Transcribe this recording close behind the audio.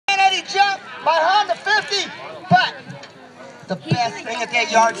the best thing at that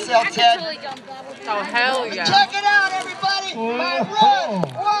yard sale, Ted. Oh, hell yeah. Check it out, everybody. My red,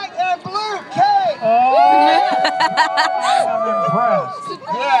 white, and blue cake. Oh, I'm impressed.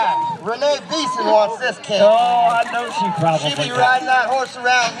 Yeah, Renee Beeson wants this cake. Oh, I know she probably She be does. riding that horse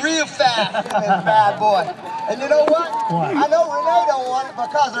around real fast in this bad boy. And you know what? I know Renee don't want it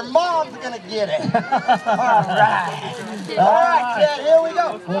because her mom's going to get it. All right. All right, Ted, here we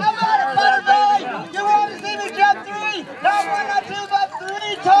go. How about it, Butterboy? You want to see me jump 3? Not 1, not 2, but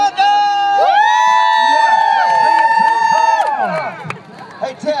 3 tacos!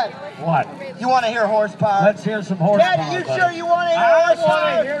 Hey, Ted. What? You want to hear horsepower? Let's hear some horsepower. Ted, are you sure you want to hear I horsepower?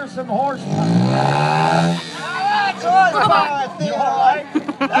 want to hear some horsepower. That's horsepower, I feel all right.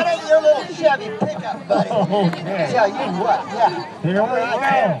 That ain't your little Chevy pickup, buddy. Okay. Tell you what, yeah. Here we go.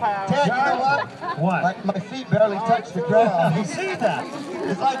 Ted, you know what? What? My feet barely touch the ground. You see that?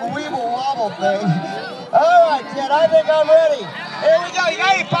 It's like a weeble wobble thing. All right, Ted, I think I'm ready. Here we go. You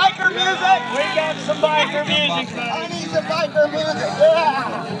got any biker music? We got some biker music, I buddy. need some biker music.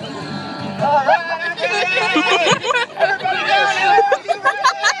 Yeah. All right. Everybody down here.